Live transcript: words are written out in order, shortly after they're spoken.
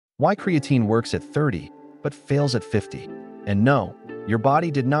Why creatine works at 30, but fails at 50. And no, your body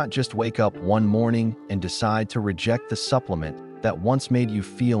did not just wake up one morning and decide to reject the supplement that once made you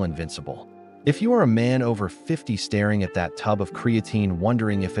feel invincible. If you are a man over 50 staring at that tub of creatine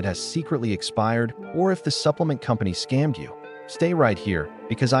wondering if it has secretly expired or if the supplement company scammed you, stay right here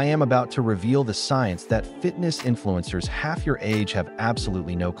because I am about to reveal the science that fitness influencers half your age have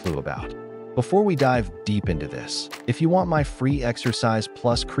absolutely no clue about. Before we dive deep into this, if you want my free exercise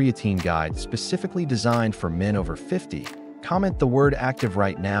plus creatine guide specifically designed for men over 50, comment the word active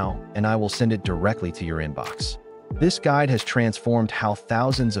right now and I will send it directly to your inbox. This guide has transformed how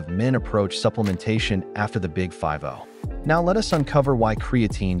thousands of men approach supplementation after the Big 5-0. Now let us uncover why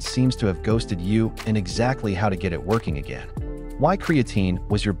creatine seems to have ghosted you and exactly how to get it working again. Why creatine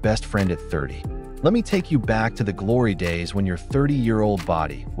was your best friend at 30. Let me take you back to the glory days when your 30-year-old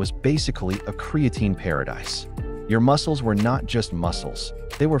body was basically a creatine paradise. Your muscles were not just muscles.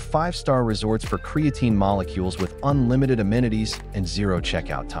 They were 5-star resorts for creatine molecules with unlimited amenities and zero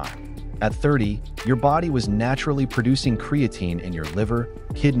checkout time. At 30, your body was naturally producing creatine in your liver,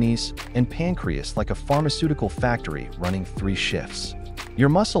 kidneys, and pancreas like a pharmaceutical factory running 3 shifts. Your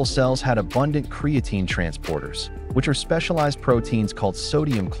muscle cells had abundant creatine transporters, which are specialized proteins called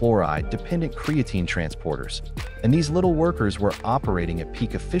sodium chloride-dependent creatine transporters. And these little workers were operating at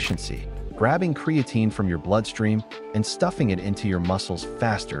peak efficiency, grabbing creatine from your bloodstream and stuffing it into your muscles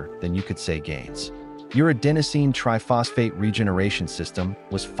faster than you could say gains. Your adenosine triphosphate regeneration system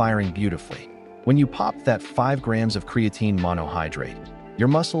was firing beautifully. When you popped that 5 grams of creatine monohydrate, your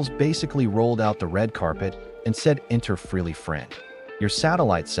muscles basically rolled out the red carpet and said, "Enter freely, friend." Your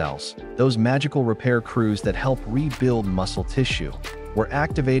satellite cells, those magical repair crews that help rebuild muscle tissue, were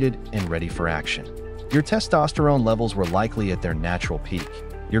activated and ready for action. Your testosterone levels were likely at their natural peak.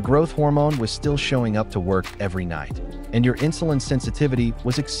 Your growth hormone was still showing up to work every night. And your insulin sensitivity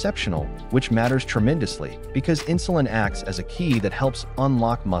was exceptional, which matters tremendously because insulin acts as a key that helps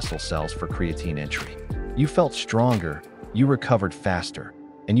unlock muscle cells for creatine entry. You felt stronger, you recovered faster,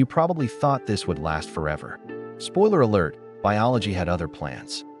 and you probably thought this would last forever. Spoiler alert, biology had other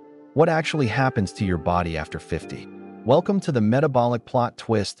plans. What actually happens to your body after 50? Welcome to the metabolic plot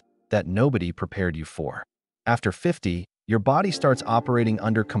twist that nobody prepared you for. After 50, your body starts operating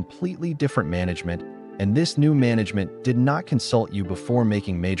under completely different management, and this new management did not consult you before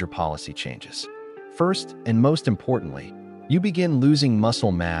making major policy changes. First, and most importantly, you begin losing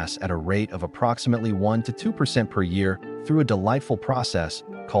muscle mass at a rate of approximately 1 to 2% per year through a delightful process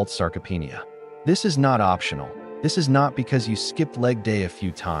called sarcopenia. This is not optional. This is not because you skipped leg day a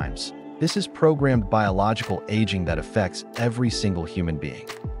few times. This is programmed biological aging that affects every single human being.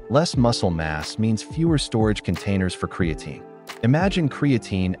 Less muscle mass means fewer storage containers for creatine. Imagine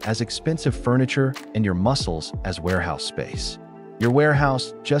creatine as expensive furniture and your muscles as warehouse space. Your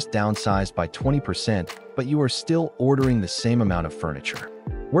warehouse just downsized by 20%, but you are still ordering the same amount of furniture.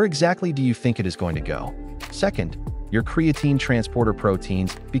 Where exactly do you think it is going to go? Second, your creatine transporter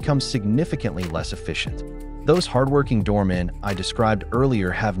proteins become significantly less efficient. Those hardworking doormen I described earlier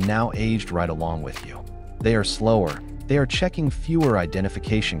have now aged right along with you. They are slower, they are checking fewer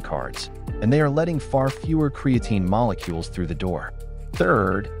identification cards, and they are letting far fewer creatine molecules through the door.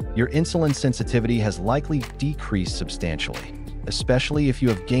 Third, your insulin sensitivity has likely decreased substantially, especially if you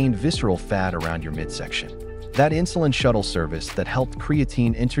have gained visceral fat around your midsection. That insulin shuttle service that helped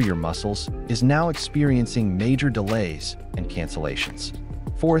creatine enter your muscles is now experiencing major delays and cancellations.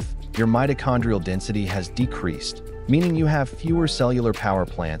 Fourth, your mitochondrial density has decreased, meaning you have fewer cellular power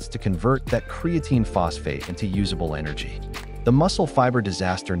plants to convert that creatine phosphate into usable energy. The muscle fiber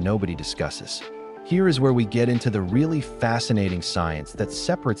disaster nobody discusses. Here is where we get into the really fascinating science that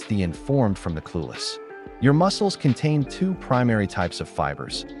separates the informed from the clueless. Your muscles contain 2 primary types of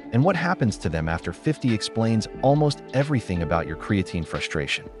fibers, and what happens to them after 50 explains almost everything about your creatine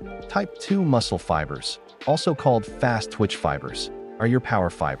frustration. Type 2 muscle fibers, also called fast twitch fibers, are your power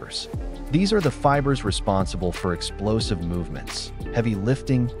fibers. These are the fibers responsible for explosive movements, heavy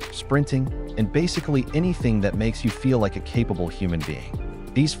lifting, sprinting, and basically anything that makes you feel like a capable human being.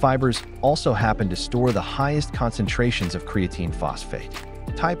 These fibers also happen to store the highest concentrations of creatine phosphate.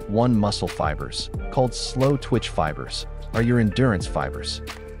 Type 1 muscle fibers, called slow twitch fibers, are your endurance fibers.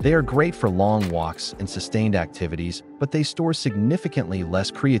 They are great for long walks and sustained activities, but they store significantly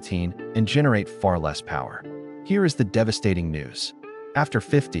less creatine and generate far less power. Here is the devastating news. After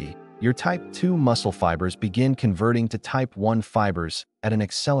 50, your type 2 muscle fibers begin converting to type 1 fibers at an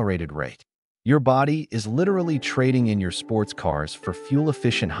accelerated rate. Your body is literally trading in your sports cars for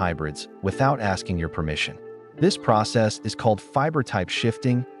fuel-efficient hybrids without asking your permission. This process is called fiber type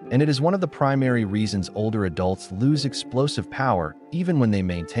shifting, and it is one of the primary reasons older adults lose explosive power even when they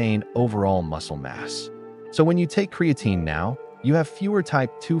maintain overall muscle mass. So when you take creatine now, you have fewer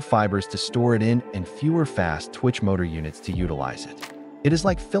type 2 fibers to store it in and fewer fast twitch motor units to utilize it. It is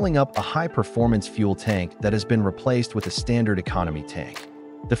like filling up a high-performance fuel tank that has been replaced with a standard economy tank.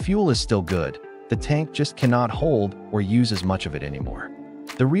 The fuel is still good, the tank just cannot hold or use as much of it anymore.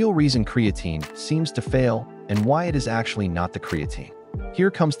 The real reason creatine seems to fail and why it is actually not the creatine.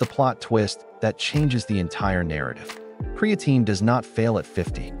 Here comes the plot twist that changes the entire narrative. Creatine does not fail at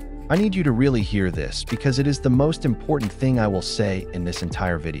 50. I need you to really hear this because it is the most important thing I will say in this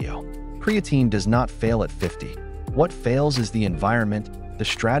entire video. Creatine does not fail at 50. What fails is the environment, the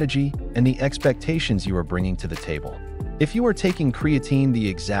strategy, and the expectations you are bringing to the table. If you are taking creatine the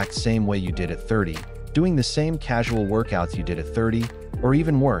exact same way you did at 30, doing the same casual workouts you did at 30, or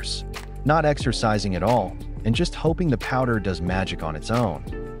even worse, not exercising at all, and just hoping the powder does magic on its own,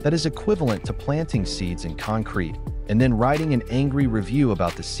 that is equivalent to planting seeds in concrete and then writing an angry review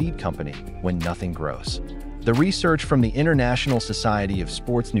about the seed company when nothing grows. The research from the International Society of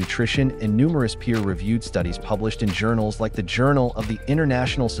Sports Nutrition and numerous peer-reviewed studies published in journals like the Journal of the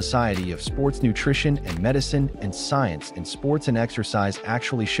International Society of Sports Nutrition and Medicine and Science in Sports and Exercise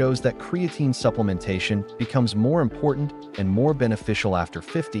actually shows that creatine supplementation becomes more important and more beneficial after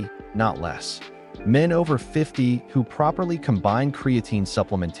 50, not less. Men over 50 who properly combine creatine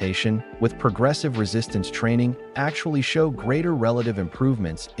supplementation with progressive resistance training actually show greater relative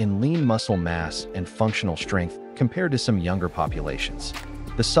improvements in lean muscle mass and functional strength compared to some younger populations.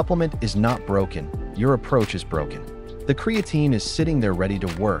 The supplement is not broken, your approach is broken. The creatine is sitting there ready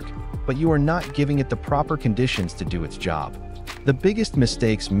to work, but you are not giving it the proper conditions to do its job. The biggest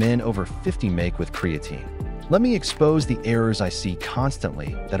mistakes men over 50 make with creatine. Let me expose the errors I see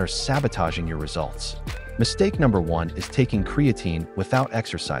constantly that are sabotaging your results. Mistake number 1 is taking creatine without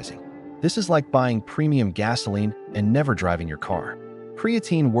exercising. This is like buying premium gasoline and never driving your car.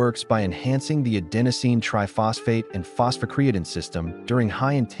 Creatine works by enhancing the adenosine triphosphate and phosphocreatine system during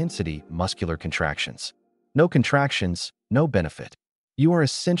high-intensity muscular contractions. No contractions, no benefit. You are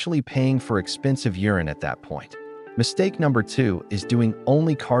essentially paying for expensive urine at that point. Mistake number 2 is doing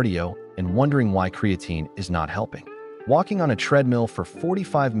only cardio and wondering why creatine is not helping. Walking on a treadmill for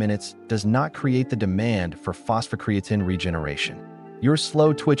 45 minutes does not create the demand for phosphocreatine regeneration. Your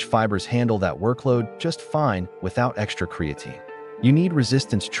slow twitch fibers handle that workload just fine without extra creatine. You need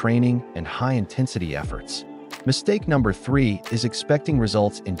resistance training and high-intensity efforts. Mistake number 3 is expecting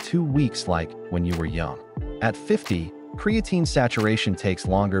results in 2 weeks like when you were young. At 50, creatine saturation takes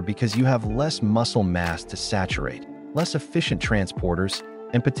longer because you have less muscle mass to saturate, less efficient transporters,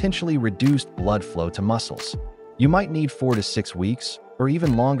 and potentially reduced blood flow to muscles. You might need 4 to 6 weeks or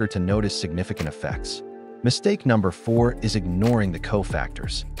even longer to notice significant effects. Mistake number 4 is ignoring the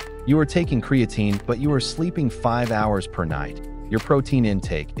cofactors. You are taking creatine, but you are sleeping 5 hours per night. Your protein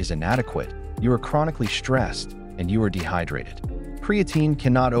intake is inadequate. You are chronically stressed, and you are dehydrated. Creatine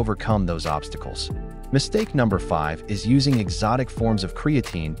cannot overcome those obstacles. Mistake number 5 is using exotic forms of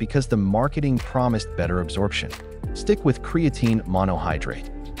creatine because the marketing promised better absorption. Stick with creatine monohydrate.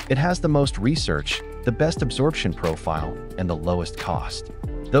 It has the most research, the best absorption profile, and the lowest cost.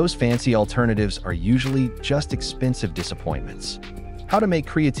 Those fancy alternatives are usually just expensive disappointments. How to make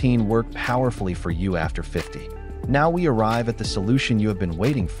creatine work powerfully for you after 50. Now we arrive at the solution you have been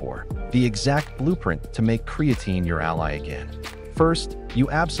waiting for, the exact blueprint to make creatine your ally again. First,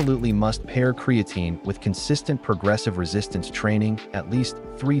 you absolutely must pair creatine with consistent progressive resistance training at least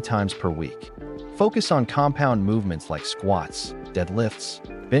 3 times per week. Focus on compound movements like squats, deadlifts,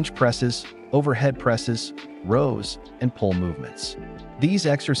 bench presses, overhead presses, rows, and pull movements. These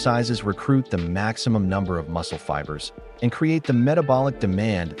exercises recruit the maximum number of muscle fibers and create the metabolic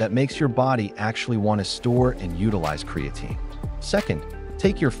demand that makes your body actually want to store and utilize creatine. Second,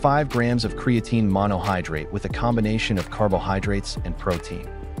 take your 5 grams of creatine monohydrate with a combination of carbohydrates and protein,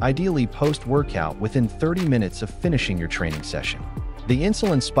 ideally post-workout within 30 minutes of finishing your training session. The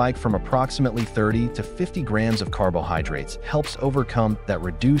insulin spike from approximately 30 to 50 grams of carbohydrates helps overcome that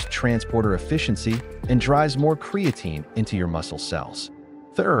reduced transporter efficiency and drives more creatine into your muscle cells.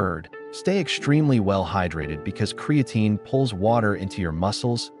 Third, stay extremely well hydrated because creatine pulls water into your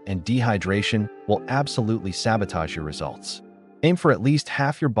muscles and dehydration will absolutely sabotage your results. Aim for at least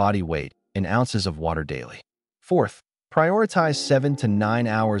half your body weight in ounces of water daily. Fourth, prioritize 7 to 9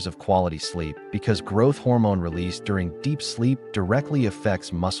 hours of quality sleep because growth hormone release during deep sleep directly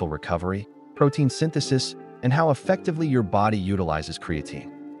affects muscle recovery, protein synthesis, and how effectively your body utilizes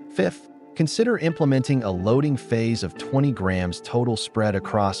creatine. Fifth, Consider implementing a loading phase of 20 grams total spread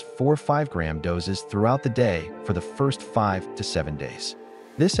across 4 5-gram doses throughout the day for the first 5 to 7 days.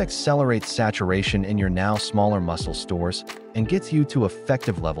 This accelerates saturation in your now smaller muscle stores and gets you to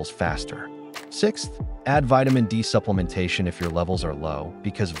effective levels faster. Sixth, add vitamin D supplementation if your levels are low,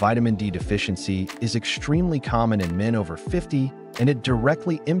 because vitamin D deficiency is extremely common in men over 50, and it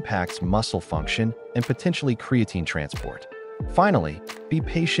directly impacts muscle function and potentially creatine transport. Finally, be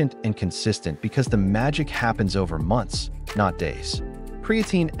patient and consistent because the magic happens over months, not days.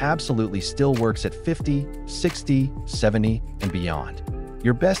 Creatine absolutely still works at 50, 60, 70, and beyond.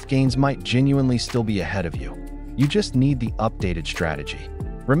 Your best gains might genuinely still be ahead of you. You just need the updated strategy.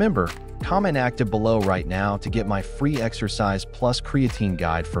 Remember, comment active below right now to get my free exercise plus creatine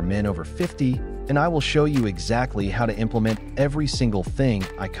guide for men over 50, and I will show you exactly how to implement every single thing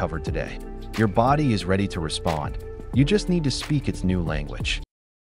I covered today. Your body is ready to respond. You just need to speak its new language.